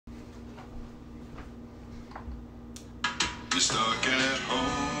stuck at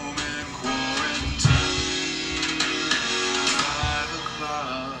home in quarantine. 5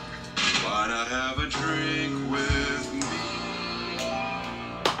 o'clock, why not have a drink with me?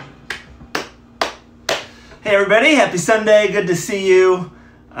 Hey everybody, happy Sunday, good to see you.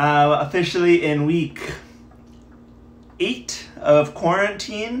 Officially in week 8 of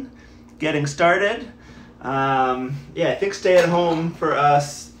quarantine, getting started. I think stay at home for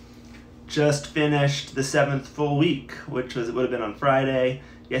us just finished the 7th full week, which would have been on Friday.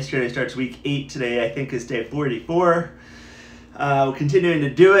 Yesterday starts week 8, today I think is day 44. We're continuing to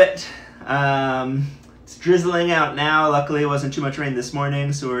do it. It's drizzling out now. Luckily it wasn't too much rain this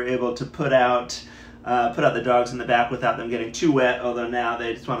morning, so we were able to put out the dogs in the back without them getting too wet, although now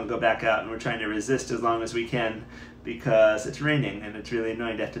they just want to go back out and we're trying to resist as long as we can because it's raining and it's really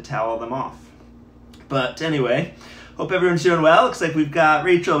annoying to have to towel them off. But anyway, hope everyone's doing well. Looks like we've got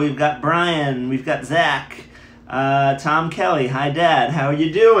Rachel, we've got Brian, we've got Zach, Tom Kelly. Hi Dad, how are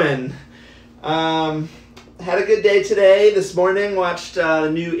you doing? Had a good day today. This morning watched the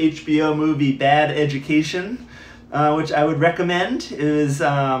new HBO movie Bad Education, which I would recommend. It's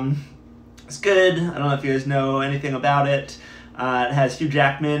good. I don't know if you guys know anything about it. It has Hugh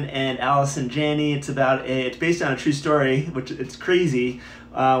Jackman and Allison Janney. It's based on a true story, which it's crazy.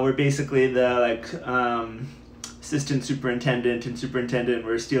 Where basically the assistant superintendent and superintendent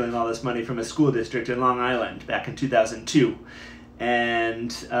were stealing all this money from a school district in Long Island back in 2002.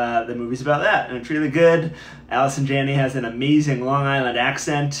 And the movie's about that, and it's really good. Allison Janney has an amazing Long Island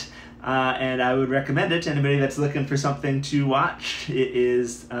accent, and I would recommend it to anybody that's looking for something to watch. It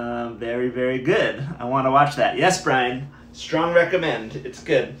is very, very good. I want to watch that. Yes, Brian, strong recommend. It's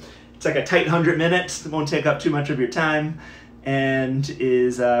good. It's like a tight 100 minutes. It won't take up too much of your time, and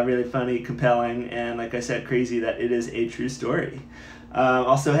is really funny, compelling, and like I said, crazy that it is a true story.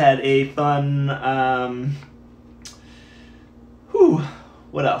 Also had a fun,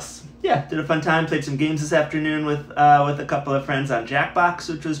 what else? Yeah, did a fun time, played some games this afternoon with a couple of friends on Jackbox,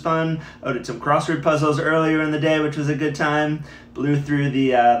 which was fun. Oh, did some crossword puzzles earlier in the day, which was a good time. Blew through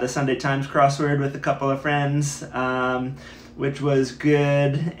the Sunday Times crossword with a couple of friends, which was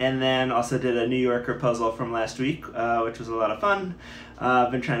good, and then also did a New Yorker puzzle from last week, which was a lot of fun.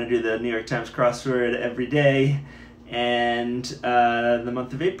 I've been trying to do the New York Times crossword every day, and the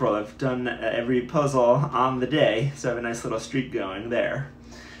month of April I've done every puzzle on the day, so I have a nice little streak going there.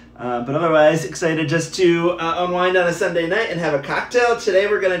 But otherwise, excited just to unwind on a Sunday night and have a cocktail. Today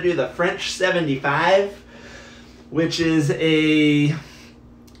we're going to do the French 75, which is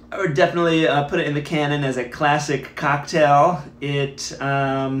I would definitely put it in the canon as a classic cocktail. It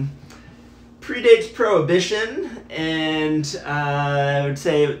predates Prohibition, and I would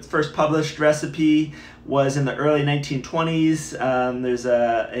say its first published recipe was in the early 1920s. There's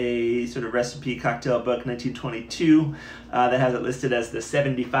a sort of recipe cocktail book, 1922, that has it listed as the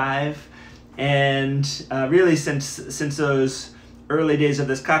 75. And really since those early days of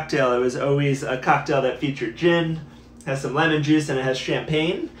this cocktail, it was always a cocktail that featured gin, has some lemon juice, and it has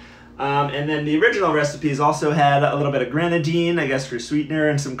champagne. And then the original recipes also had a little bit of grenadine, I guess for sweetener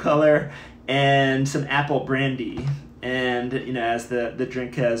and some color, and some apple brandy. And as the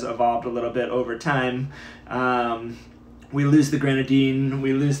drink has evolved a little bit over time, we lose the grenadine,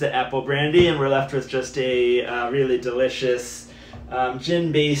 we lose the apple brandy, and we're left with just a really delicious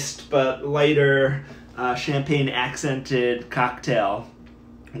gin-based but lighter champagne-accented cocktail,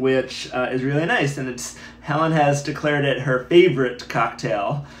 which is really nice. And Helen has declared it her favorite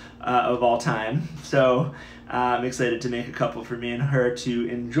cocktail of all time, so I'm excited to make a couple for me and her to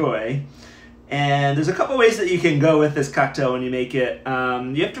enjoy. And there's a couple ways that you can go with this cocktail when you make it.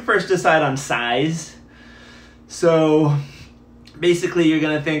 You have to first decide on size. So basically you're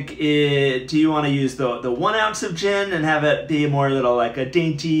gonna think, do you want to use the 1 ounce of gin and have it be more little like a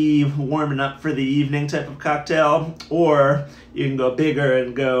dainty, warming up for the evening type of cocktail? Or you can go bigger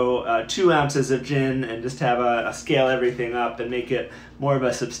and go 2 ounces of gin and just have a scale everything up and make it more of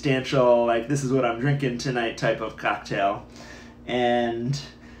a substantial, like this is what I'm drinking tonight type of cocktail. And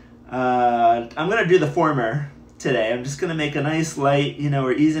I'm gonna do the former today. I'm just gonna make a nice light,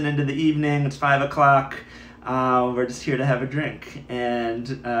 we're easing into the evening, it's 5 o'clock. We're just here to have a drink, and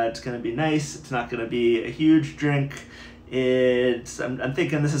it's gonna be nice. It's not gonna be a huge drink. I'm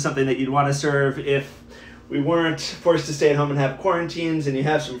thinking this is something that you'd want to serve if we weren't forced to stay at home and have quarantines, and you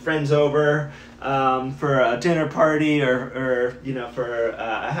have some friends over for a dinner party or for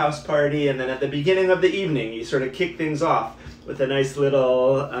a house party, and then at the beginning of the evening you sort of kick things off with a nice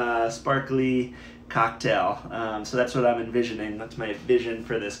little sparkly cocktail. So that's what I'm envisioning. That's my vision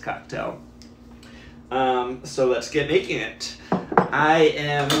for this cocktail. So let's get making it. I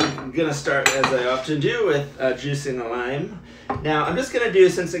am gonna start, as I often do, with juicing a lime. Now I'm just gonna do,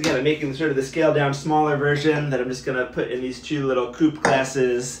 since again I'm making sort of the scaled down smaller version, that I'm just gonna put in these 2 little coupe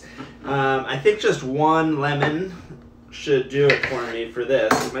glasses. I think just 1 lemon should do it for me for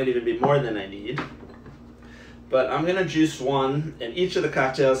this. It might even be more than I need. But I'm gonna juice 1, and each of the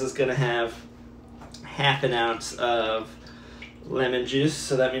cocktails is gonna have half an ounce of lemon juice.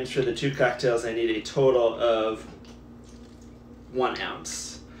 So that means for the 2 cocktails I need a total of 1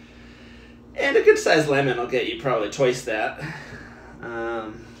 ounce. And a good sized lemon will get you probably twice that.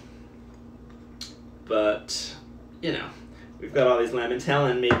 But, you know, we've got all these lemons.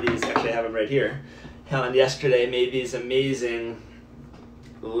 Helen made these, actually I have them right here. Helen yesterday made these amazing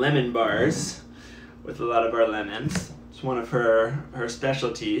lemon bars with a lot of our lemons. It's one of her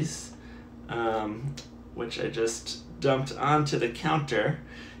specialties, which I just dumped onto the counter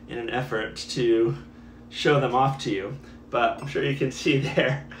in an effort to show them off to you. But I'm sure you can see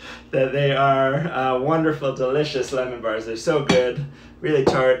there that they are wonderful, delicious lemon bars. They're so good, really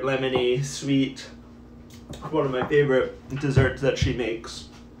tart, lemony, sweet. One of my favorite desserts that she makes.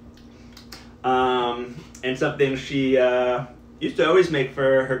 And something she used to always make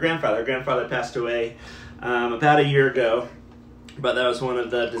for her grandfather. Her grandfather passed away about a year ago, but that was one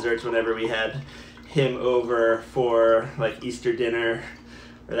of the desserts whenever we had him over for like Easter dinner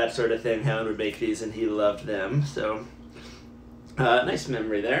or that sort of thing. Helen would make these and he loved them. So nice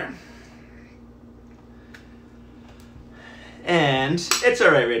memory there. And it's all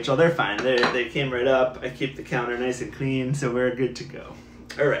right, Rachel, they're fine. They came right up. I keep the counter nice and clean, so we're good to go.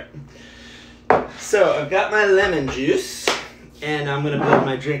 All right. So I've got my lemon juice, and I'm gonna build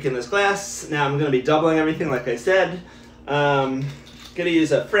my drink in this glass. Now I'm gonna be doubling everything, like I said. Gonna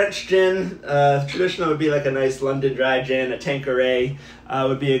use a French gin. Traditional would be like a nice London dry gin. A Tanqueray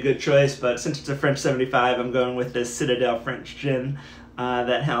would be a good choice, but since it's a French 75, I'm going with this Citadel French gin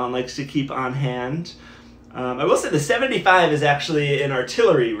that Helen likes to keep on hand. I will say the 75 is actually an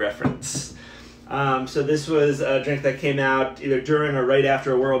artillery reference. So this was a drink that came out either during or right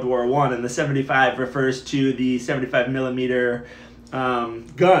after World War I, and the 75 refers to the 75 millimeter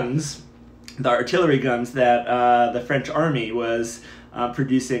guns, the artillery guns that the French army was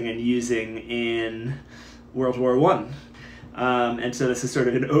producing and using in World War I. And so this is sort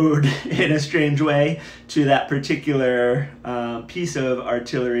of an ode in a strange way to that particular piece of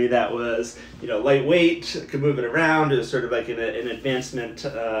artillery that was, you know, lightweight, could move it around. It was sort of like an advancement,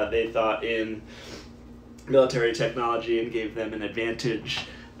 they thought, in military technology and gave them an advantage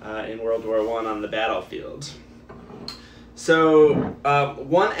in World War I on the battlefield. So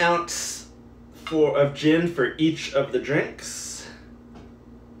 1 ounce of gin for each of the drinks,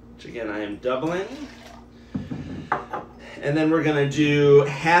 which again I am doubling. And then we're gonna do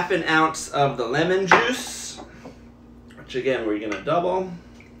half an ounce of the lemon juice, which again we're gonna double.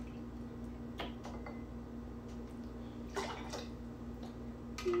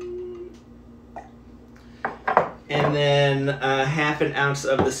 And then half an ounce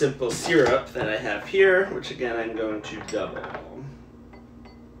of the simple syrup that I have here, which again I'm going to double.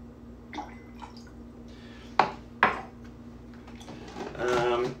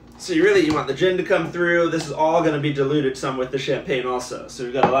 So you want the gin to come through. This is all going to be diluted some with the champagne also. So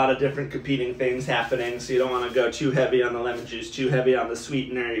we've got a lot of different competing things happening. So you don't want to go too heavy on the lemon juice, too heavy on the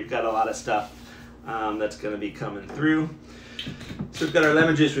sweetener. You've got a lot of stuff that's going to be coming through. So we've got our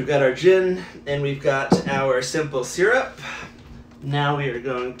lemon juice, we've got our gin, and we've got our simple syrup. Now we are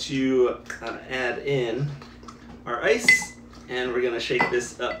going to add in our ice, and we're going to shake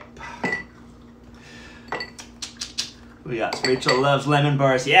this up. We got Rachel loves lemon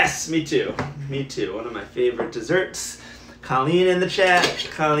bars. Yes, me too. Me too. One of my favorite desserts. Colleen in the chat.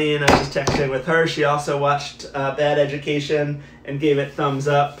 Colleen, I was just texting with her. She also watched Bad Education and gave it thumbs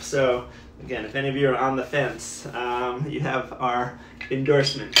up. So again, if any of you are on the fence, you have our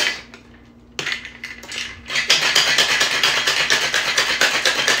endorsement.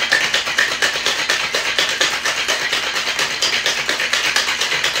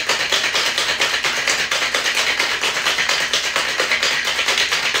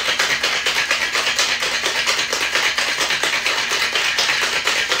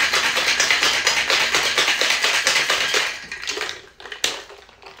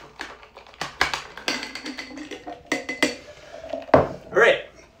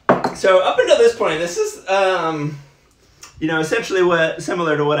 So up until this point, this is, you know, essentially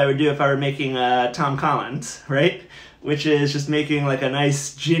similar to what I would do if I were making Tom Collins, right? Which is just making like a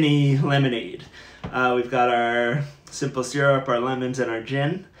nice ginny lemonade. We've got our simple syrup, our lemons, and our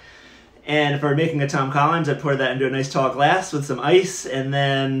gin. And if I were making a Tom Collins, I'd pour that into a nice tall glass with some ice, and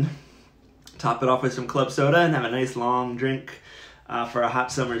then top it off with some club soda and have a nice long drink for a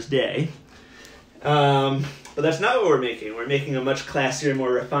hot summer's day. But that's not what we're making. We're making a much classier,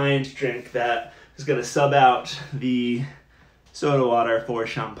 more refined drink that is going to sub out the soda water for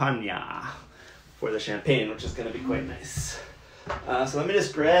champagne, for the champagne, which is going to be quite nice. So let me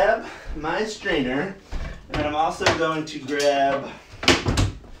just grab my strainer, and then I'm also going to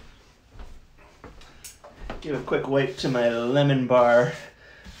give a quick wipe to my lemon bar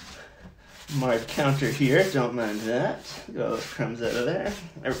marred counter here. Don't mind that. Get all those crumbs out of there.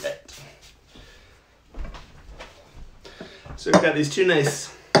 All right. So we've got these two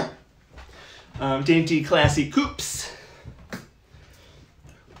nice, dainty, classy coupes.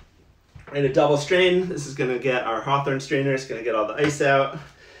 And a double strain. This is going to get our Hawthorne strainer. It's going to get all the ice out.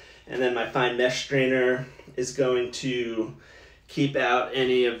 And then my fine mesh strainer is going to keep out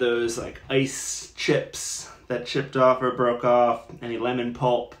any of those like ice chips that chipped off or broke off, any lemon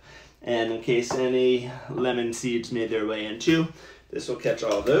pulp, and in case any lemon seeds made their way in too, this will catch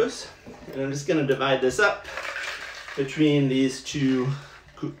all of those. And I'm just going to divide this up between these two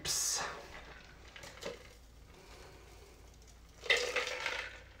coupes.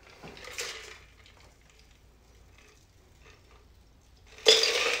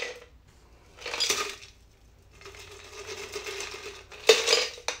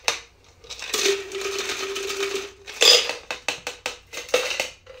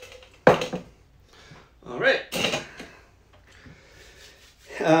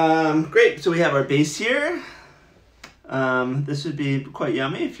 Great, so we have our base here. This would be quite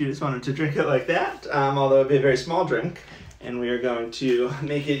yummy if you just wanted to drink it like that, although it would be a very small drink. And we are going to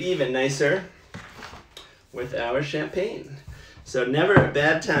make it even nicer with our champagne. So never a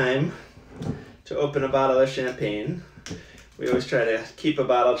bad time to open a bottle of champagne. We always try to keep a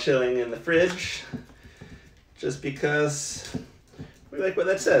bottle chilling in the fridge, just because we like what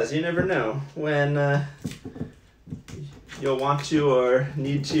that says. You never know when you'll want to or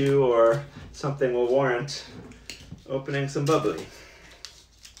need to, or something will warrant opening some bubbly.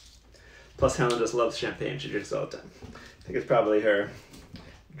 Plus Helen just loves champagne. She drinks all the time. I think it's probably her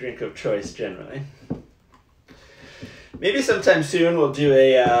drink of choice generally. Maybe sometime soon we'll do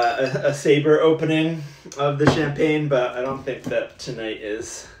a saber opening of the champagne, but I don't think that tonight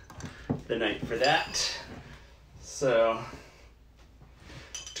is the night for that. So,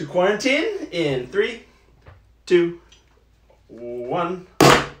 to quarantine in 3, 2, 1.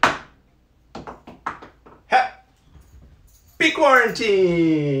 Happy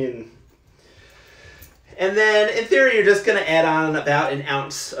quarantine! And then, in theory, you're just going to add on about an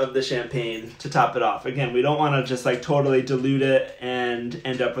ounce of the champagne to top it off. Again, we don't want to just like totally dilute it and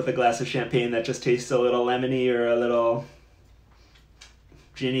end up with a glass of champagne that just tastes a little lemony or a little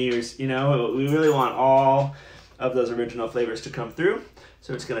ginny, or, you know, we really want all of those original flavors to come through.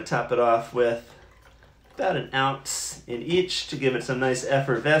 So it's going to top it off with about an ounce in each to give it some nice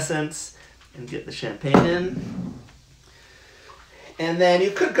effervescence and get the champagne in. And then you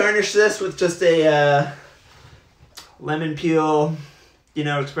could garnish this with just a lemon peel, you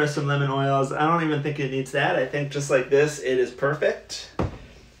know, express some lemon oils. I don't even think it needs that. I think just like this, it is perfect.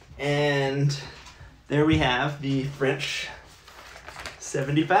 And there we have the French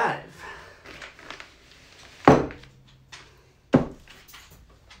 75.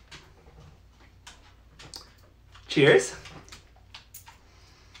 Cheers.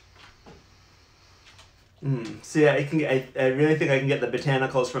 See, I really think I can get the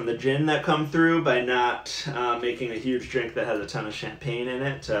botanicals from the gin that come through by not making a huge drink that has a ton of champagne in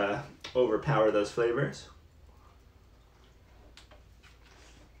it to overpower those flavors.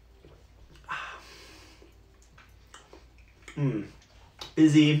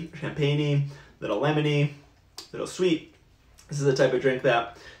 Fizzy, champagne-y, little lemony, little sweet. This is the type of drink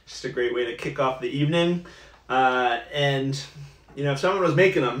that just a great way to kick off the evening. And, you know, if someone was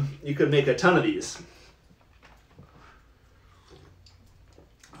making them, you could make a ton of these.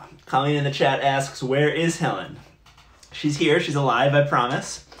 Colleen in the chat asks, where is Helen? She's here. She's alive, I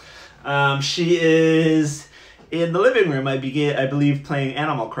promise. She is in the living room, I believe, playing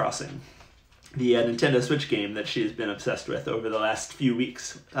Animal Crossing, the Nintendo Switch game that she's been obsessed with over the last few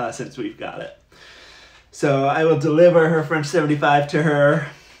weeks since we've got it. So I will deliver her French 75 to her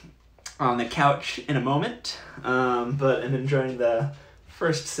on the couch in a moment, but I'm enjoying the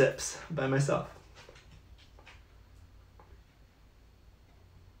first sips by myself.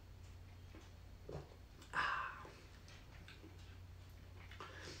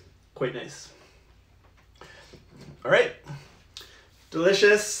 Quite nice. All right,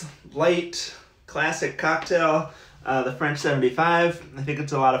 delicious, light, classic cocktail, the French 75. I think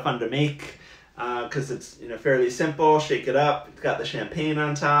it's a lot of fun to make because it's, you know, fairly simple. Shake it up. It's got the champagne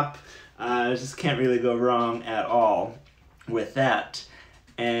on top. Just can't really go wrong at all with that.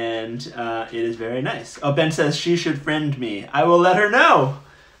 And it is very nice. Oh, Ben says she should friend me. I will let her know.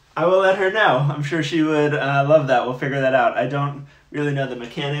 I will let her know. I'm sure she would love that. We'll figure that out. I don't really know the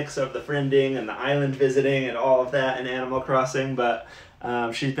mechanics of the friending and the island visiting and all of that in Animal Crossing, but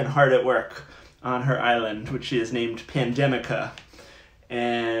she's been hard at work on her island, which she has named Pandemica.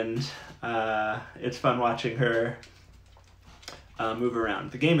 And it's fun watching her move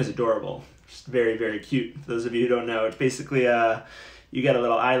around. The game is adorable. Just very, very cute. For those of you who don't know, it's basically you get a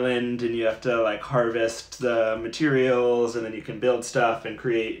little island and you have to like harvest the materials, and then you can build stuff and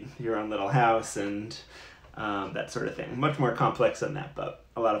create your own little house and that sort of thing. Much more complex than that, but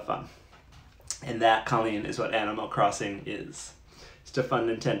a lot of fun. And that, Colleen, is what Animal Crossing is. It's a fun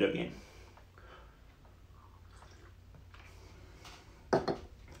Nintendo game.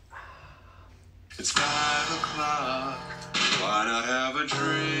 It's 5 o'clock. Why not have a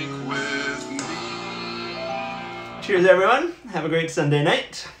drink with me? Cheers, everyone. Have a great Sunday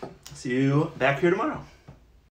night. See you back here tomorrow.